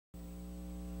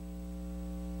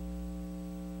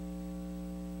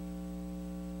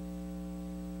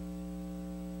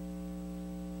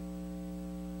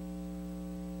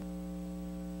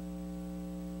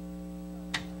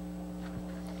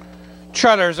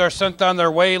Trotters are sent on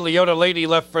their way. LEOTA Lady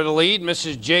left for the lead.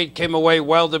 Mrs. Jade came away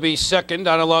well to be second.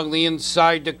 On along the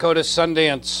inside, Dakota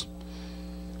Sundance.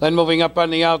 Then moving up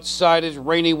on the outside is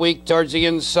Rainy Week towards the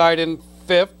inside in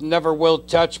fifth. Never Will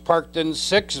Touch parked in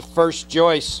sixth. First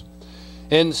Joyce.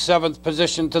 In seventh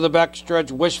position to the backstretch,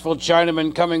 Wishful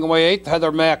Chinaman coming away eighth.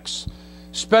 Heather Max.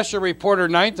 Special Reporter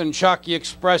ninth, and Chalky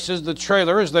Express is the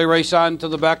trailer as they race on to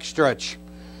the backstretch.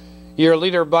 Your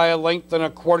leader by a length and a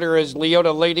quarter is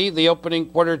LEOTA Lady. The opening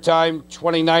quarter time,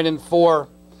 29-4.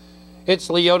 It's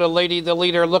LEOTA Lady, the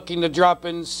leader, looking to drop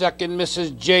in second.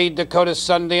 Mrs. Jade, Dakota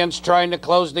Sundance trying to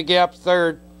close the gap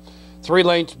third. 3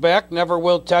 lengths back, Never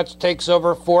Will Touch takes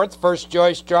over fourth. First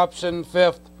Joyce drops in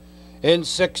fifth. In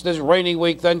sixth is Rainy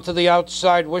Week, then to the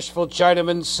outside, Wishful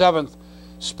Chinaman seventh.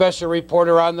 Special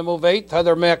Reporter on the move eighth.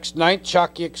 Heather Max ninth.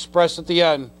 Chalky Express at the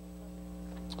end.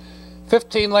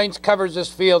 15 lanes covers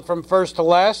this field from first to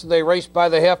last. They race by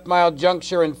the half-mile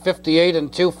juncture in 58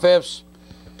 2/5.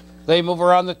 They move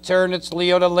around the turn. It's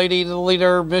LEOTA Lady, the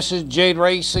leader. Mrs. Jade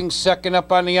racing second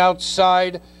up on the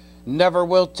outside. Never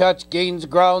Will Touch gains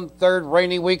ground third.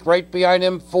 Rainy Week right behind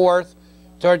him fourth.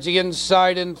 Towards the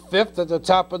inside in fifth at the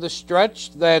top of the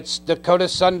stretch. That's Dakota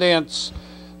Sundance.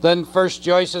 Then First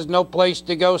Joyce has no place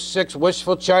to go. Sixth,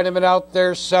 Wishful Chinaman out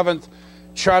there. Seventh,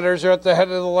 Trotters are at the head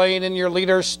of the lane, and your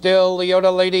leader still,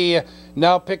 LEOTA Lady,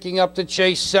 now picking up the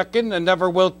chase second. And Never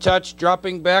Will Touch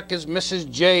dropping back is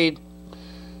Mrs. Jade.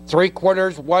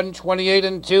 3/4,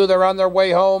 1:28 2. They're on their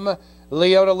way home.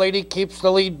 LEOTA Lady keeps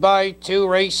the lead by 2.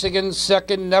 Racing in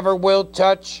second, Never Will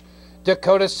Touch.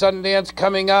 Dakota Sundance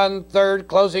coming on third.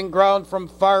 Closing ground from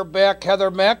far back,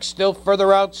 Heather Max. Still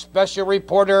further out, Special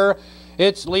Reporter.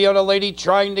 It's LEOTA Lady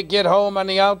trying to get home on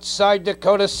the outside.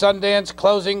 Dakota Sundance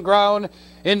closing ground.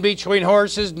 In between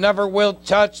horses, Never Will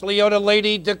Touch. LEOTA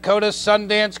Lady, Dakota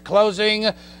Sundance closing.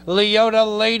 LEOTA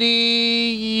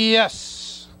Lady,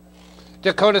 yes.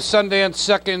 Dakota Sundance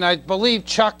second. I believe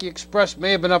Chalky Express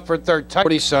may have been up for third.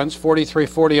 40 cents,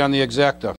 43.40 on the exacta.